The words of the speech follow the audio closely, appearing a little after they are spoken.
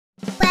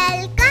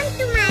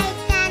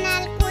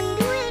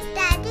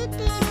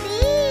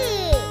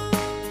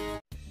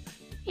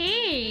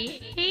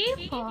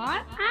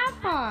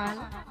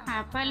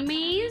Apple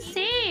means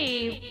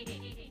save.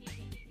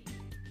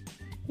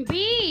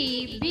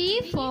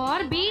 B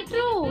for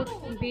beetroot.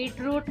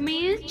 Beetroot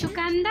means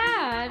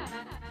chukandar.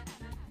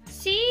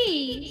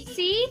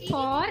 C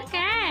for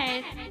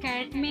cat.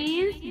 Cat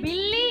means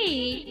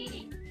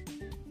billy.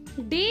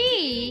 D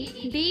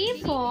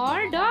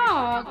for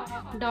dog.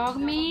 Dog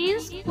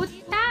means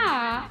kutta.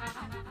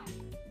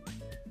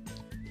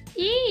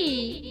 E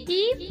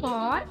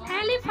for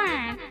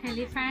elephant.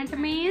 Elephant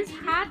means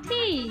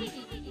hathi.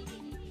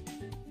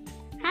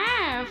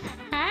 F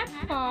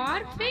for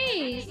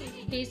fish.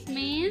 Fish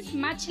means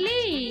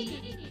machli.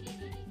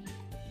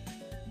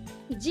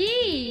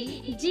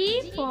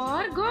 G for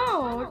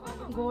goat.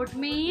 Goat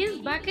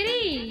means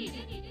bakri.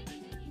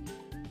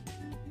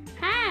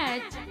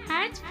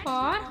 H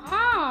for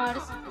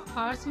horse.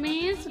 Horse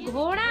means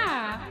ghoda.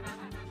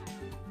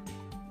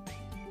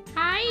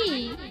 I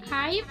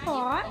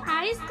for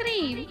ice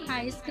cream.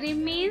 Ice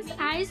cream means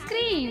ice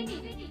cream.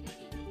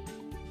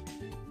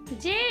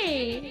 J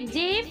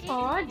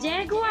for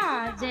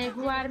jaguar.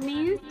 Jaguar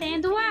means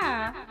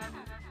tendua.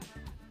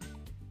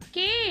 K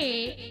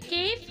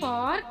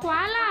for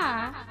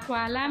koala.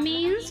 Koala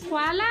means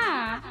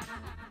koala.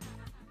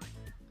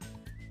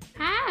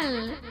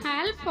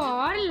 L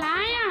for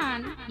lion.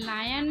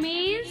 Lion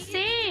means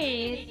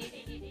sher.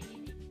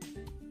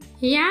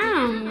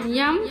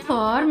 M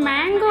for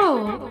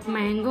mango.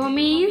 Mango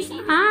means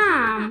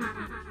aam.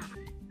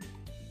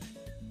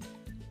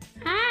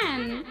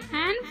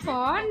 N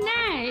for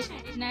nest.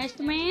 Nest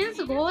means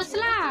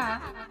ghosla.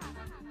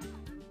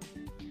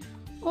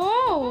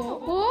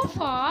 O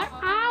for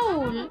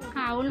owl.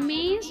 Owl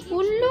means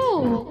ullu.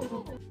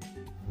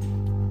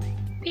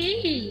 P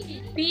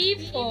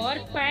for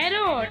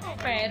parrot.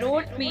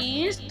 Parrot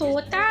means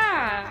tota.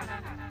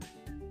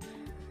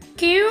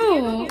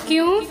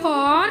 Q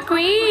for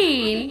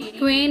queen.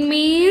 Queen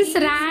means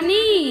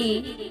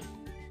rani.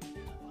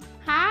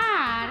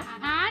 R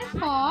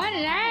for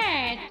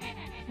rat.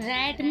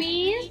 Rat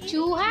means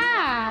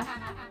chuha.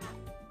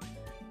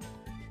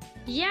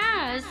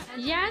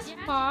 S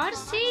for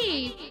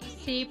sheep.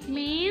 Sheep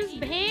means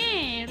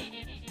bhed.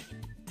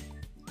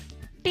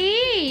 T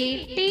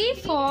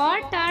for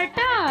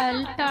turtle.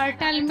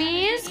 Turtle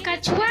means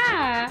kachua.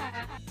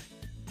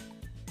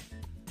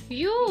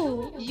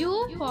 U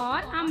for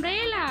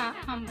umbrella.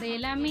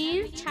 Umbrella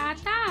means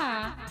chhata.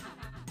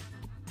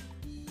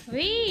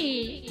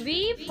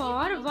 V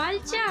for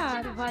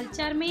vulture.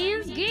 Vulture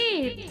means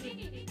gate.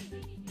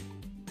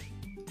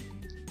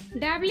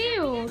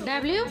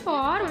 W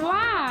for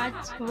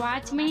watch.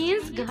 Watch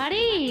means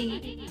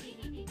ghadi.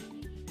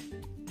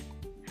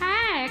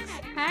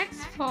 X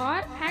for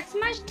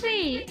Xmas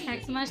tree.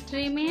 Xmas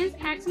tree means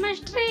Xmas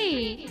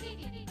tree.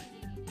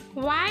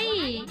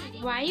 Y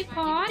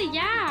for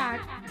yak.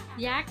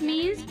 Yak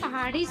means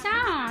pahadi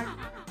saad.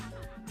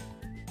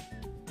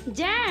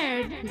 Z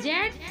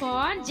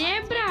for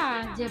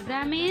zebra.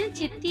 Zebra means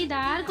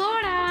chittidar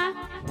ghoda.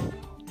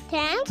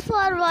 Thanks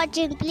for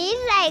watching.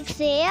 Please like,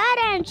 share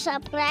and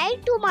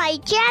subscribe to my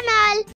channel.